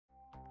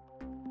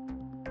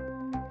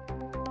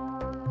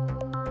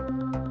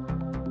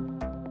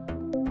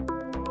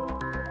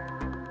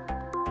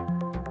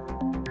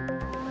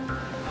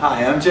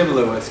Hi, I'm Jim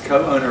Lewis,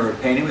 co-owner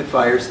of Painting with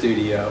Fire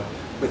Studio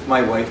with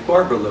my wife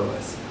Barbara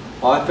Lewis,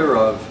 author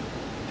of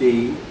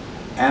the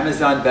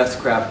Amazon Best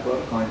Craft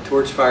book on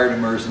torch-fired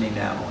immersion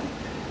enameling.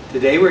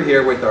 Today we're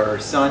here with our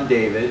son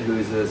David, who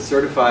is a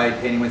certified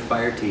Painting with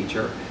Fire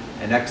teacher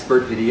and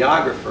expert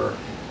videographer,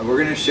 and we're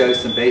going to show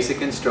some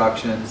basic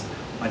instructions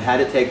on how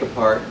to take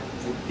apart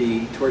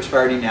the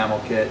torch-fired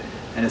enamel kit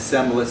and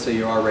assemble it so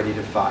you're all ready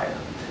to fire.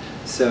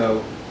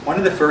 So one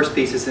of the first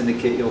pieces in the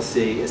kit you'll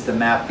see is the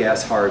MAPP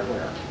gas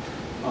hardware.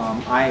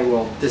 I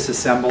will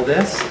disassemble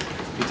this.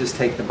 You just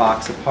take the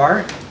box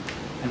apart,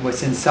 and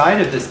what's inside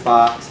of this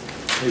box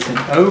is an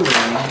O-ring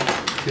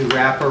to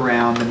wrap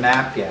around the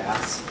MAPP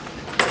gas,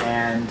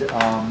 and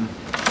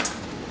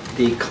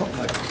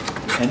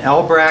an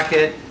L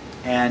bracket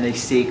and a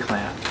C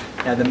clamp.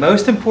 Now the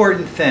most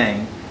important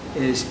thing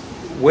is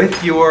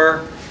with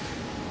your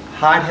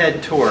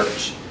hothead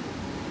torch,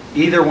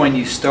 either when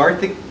you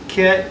start the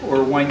kit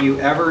or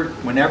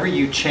whenever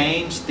you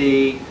change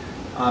the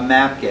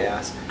MAPP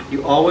gas,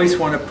 you always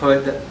want to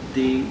put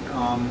the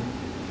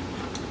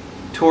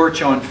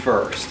torch on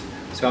first.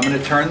 So I'm going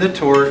to turn the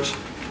torch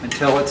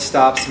until it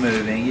stops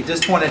moving. You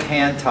just want it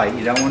hand tight.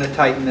 You don't want to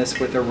tighten this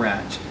with a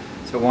wrench.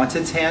 So once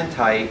it's hand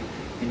tight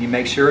and you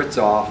make sure it's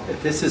off,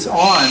 if this is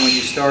on when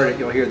you start it,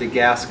 you'll hear the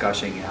gas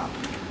gushing out.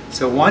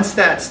 So once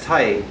that's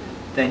tight,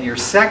 then your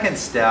second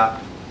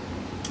step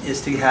is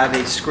to have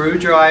a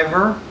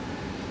screwdriver,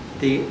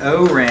 the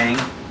O-ring,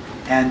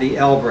 and the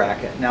L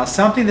bracket. Now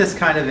something that's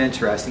kind of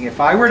interesting, if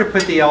I were to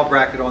put the L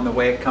bracket on the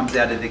way it comes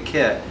out of the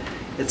kit,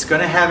 it's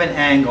going to have an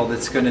angle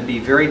that's going to be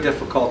very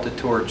difficult to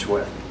torch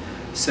with.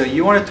 So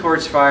you want to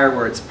torch fire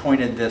where it's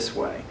pointed this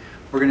way.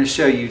 We're going to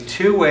show you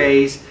two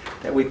ways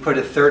that we put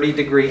a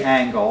 30-degree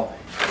angle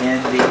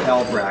in the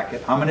L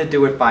bracket. I'm going to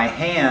do it by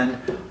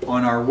hand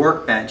on our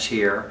workbench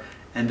here,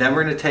 and then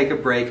we're going to take a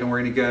break and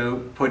we're going to go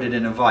put it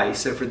in a vise.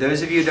 So for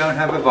those of you who don't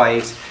have a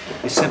vise,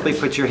 you simply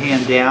put your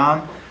hand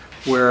down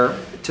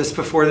just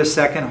before the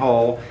second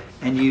hole,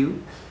 and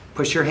you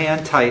push your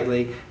hand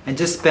tightly and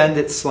just bend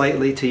it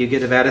slightly till you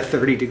get about a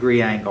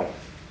 30-degree angle.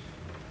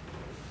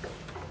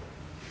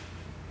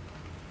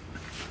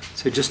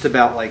 So just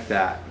about like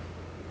that.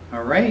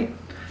 All right.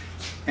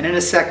 And in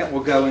a second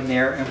we'll go in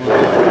there and we'll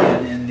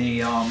put it in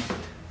the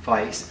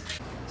vise.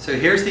 So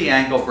here's the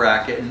angle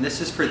bracket, and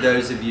this is for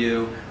those of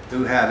you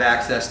who have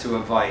access to a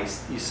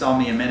vise. You saw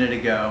me a minute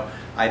ago.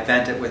 I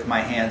bent it with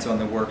my hands on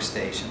the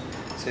workstation.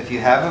 So if you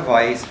have a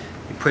vise,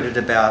 you put it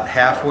about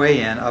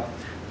halfway in, up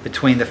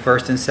between the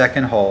first and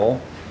second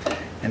hole,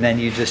 and then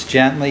you just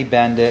gently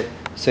bend it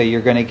so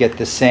you're going to get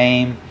the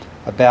same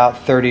about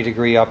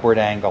 30-degree upward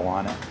angle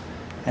on it.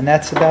 And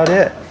that's about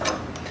it.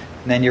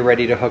 And then you're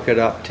ready to hook it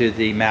up to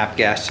the MAPP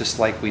gas just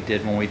like we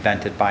did when we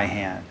bent it by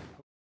hand.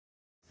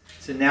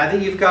 So now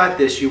that you've got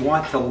this, you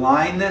want to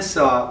line this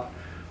up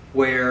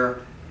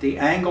where the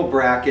angle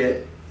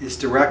bracket is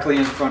directly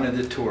in front of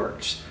the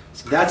torch.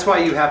 So that's why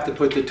you have to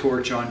put the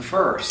torch on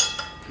first,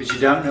 because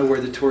you don't know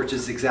where the torch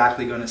is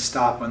exactly going to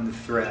stop on the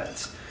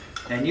threads.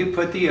 Then you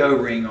put the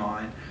O-ring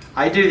on.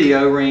 I do the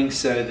O-ring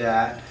so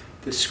that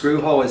the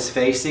screw hole is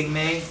facing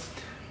me.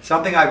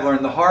 Something I've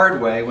learned the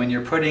hard way, when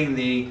you're putting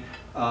the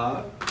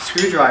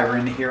screwdriver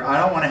in here,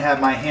 I don't want to have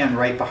my hand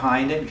right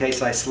behind it in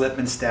case I slip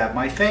and stab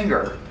my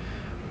finger,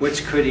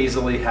 which could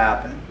easily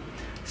happen,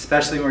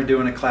 especially when we're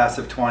doing a class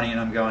of 20 and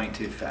I'm going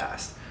too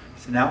fast.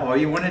 So now all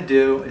you want to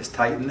do is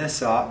tighten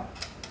this up.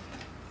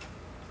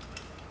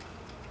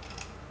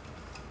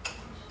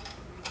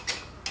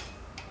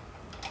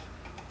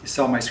 You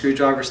saw my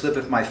screwdriver slip.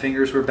 If my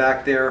fingers were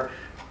back there,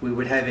 we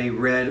would have a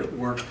red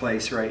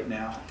workplace right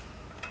now.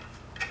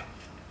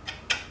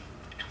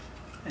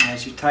 And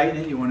as you tighten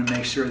it, you want to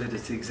make sure that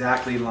it's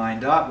exactly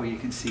lined up, where you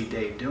can see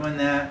Dave doing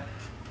that.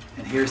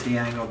 And here's the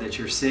angle that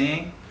you're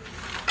seeing.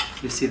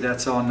 You see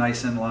that's all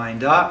nice and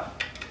lined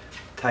up.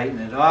 Tighten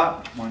it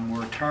up. One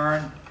more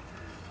turn.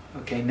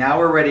 Okay, now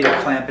we're ready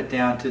to clamp it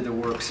down to the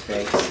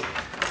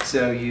workspace.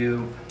 So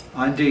you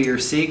undo your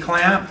C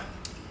clamp.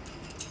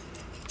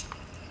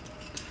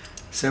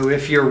 So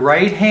if you're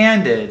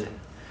right-handed,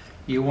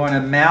 you want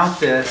to mount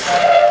this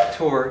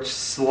torch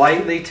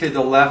slightly to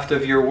the left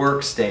of your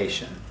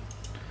workstation.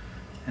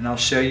 And I'll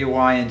show you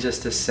why in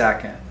just a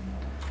second.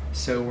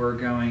 So we're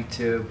going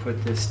to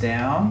put this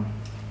down,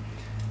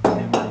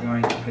 and we're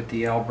going to put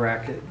the L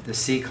bracket, the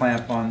C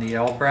clamp on the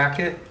L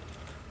bracket.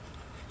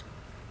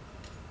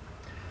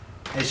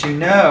 As you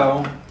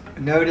know,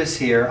 notice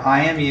here,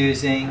 I am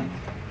using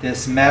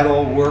this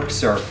metal work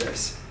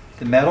surface.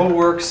 The metal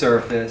work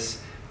surface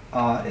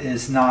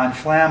is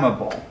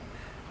non-flammable.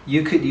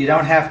 You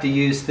don't have to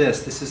use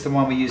this. This is the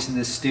one we use in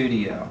the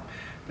studio.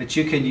 But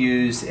you can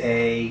use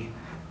any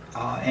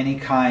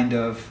kind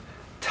of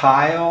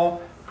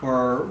tile,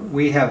 or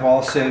we have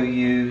also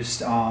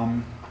used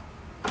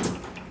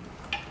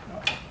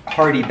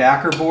hardy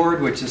backer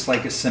board, which is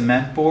like a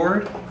cement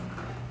board,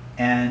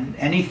 and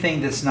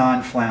anything that's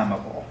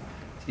non-flammable.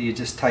 So you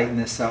just tighten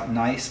this up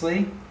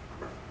nicely.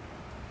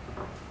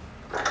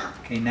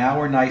 Okay, now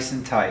we're nice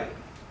and tight.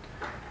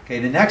 Okay,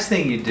 the next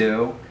thing you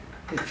do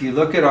if you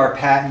look at our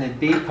patented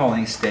bead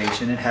pulling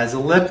station, it has a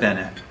lip in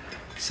it.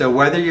 So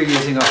whether you're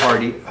using a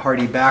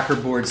Hardie backer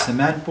board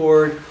cement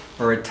board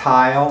or a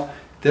tile,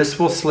 this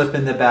will slip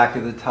in the back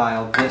of the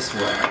tile this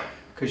way,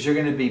 because you're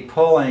going to be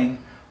pulling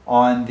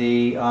on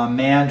the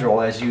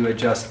mandrel as you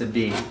adjust the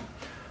bead.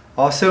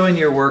 Also in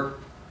your work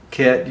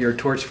kit, your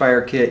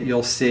Torchfire kit,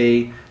 you'll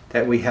see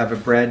that we have a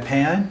bread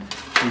pan.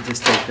 You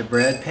just take the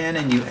bread pan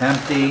and you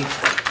empty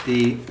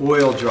the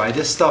oil dry.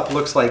 This stuff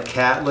looks like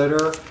cat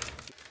litter.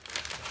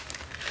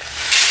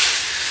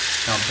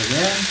 Dump it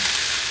in.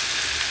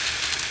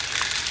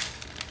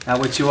 Now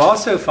what you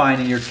also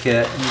find in your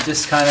kit, and you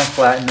just kind of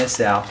flatten this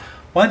out.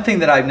 One thing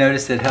that I've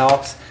noticed that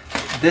helps,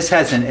 this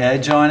has an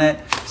edge on it,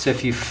 so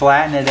if you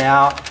flatten it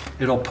out,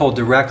 it'll pull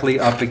directly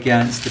up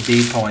against the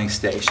bead pulling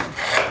station.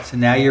 So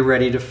now you're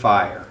ready to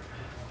fire.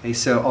 Okay,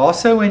 so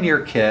also in your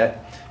kit,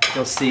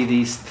 you'll see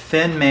these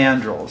thin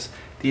mandrels.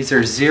 These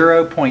are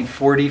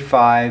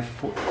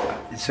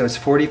 0.45, so it's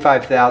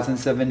 45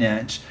 thousandths of an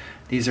inch.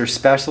 These are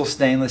special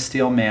stainless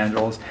steel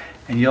mandrels,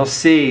 and you'll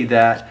see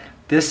that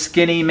this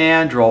skinny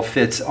mandrel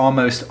fits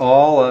almost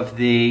all of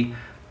the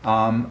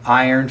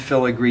iron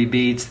filigree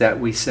beads that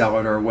we sell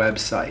at our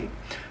website.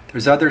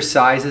 There's other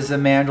sizes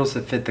of mandrels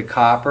that fit the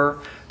copper,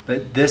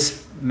 but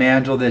this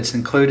mandrel that's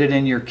included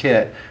in your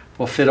kit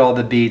will fit all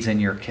the beads in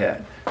your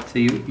kit. So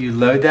you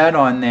load that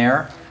on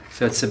there,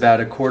 so it's about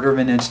 1/4 of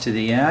an inch to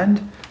the end,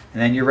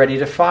 and then you're ready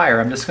to fire.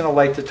 I'm just going to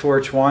light the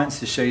torch once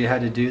to show you how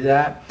to do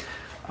that.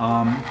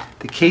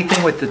 The key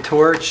thing with the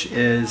torch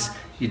is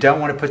you don't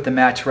want to put the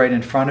match right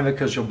in front of it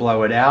because you'll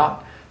blow it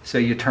out. So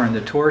you turn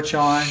the torch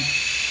on,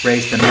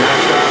 raise the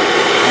match up,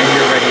 and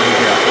you're ready to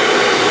go.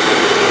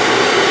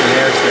 So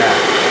there's that.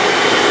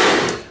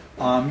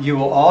 You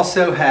will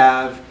also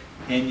have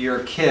in your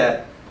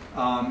kit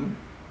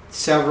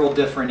several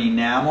different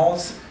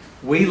enamels.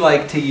 We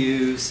like to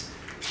use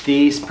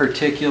these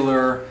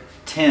particular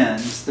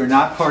tins. They're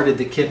not part of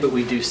the kit, but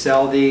we do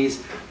sell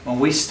these. When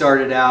we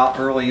started out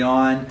early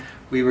on,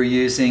 we were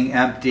using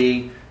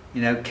empty,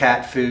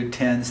 cat food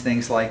tins,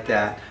 things like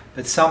that.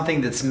 But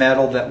something that's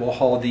metal that will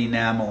hold the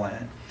enamel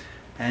in.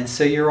 And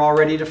so you're all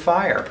ready to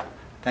fire.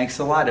 Thanks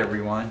a lot,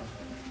 everyone.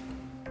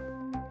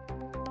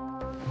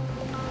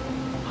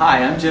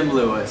 Hi, I'm Jim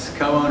Lewis,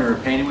 co-owner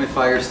of Painting with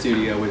Fire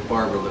Studio with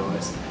Barbara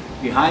Lewis.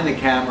 Behind the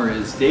camera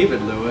is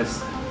David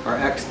Lewis, our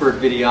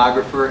expert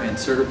videographer and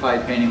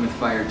certified Painting with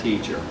Fire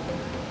teacher.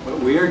 What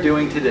we are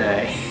doing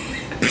today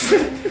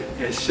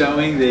is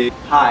showing the...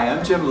 Hi,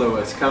 I'm Jim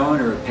Lewis,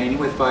 co-owner of Painting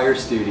with Fire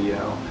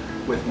Studio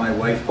with my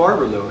wife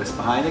Barbara Lewis.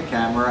 Behind the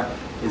camera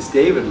is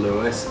David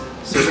Lewis,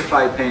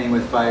 certified Painting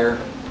with Fire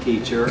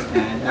teacher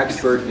and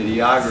expert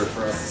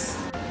videographer.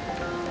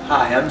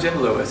 Hi, I'm Jim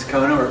Lewis,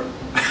 co-owner...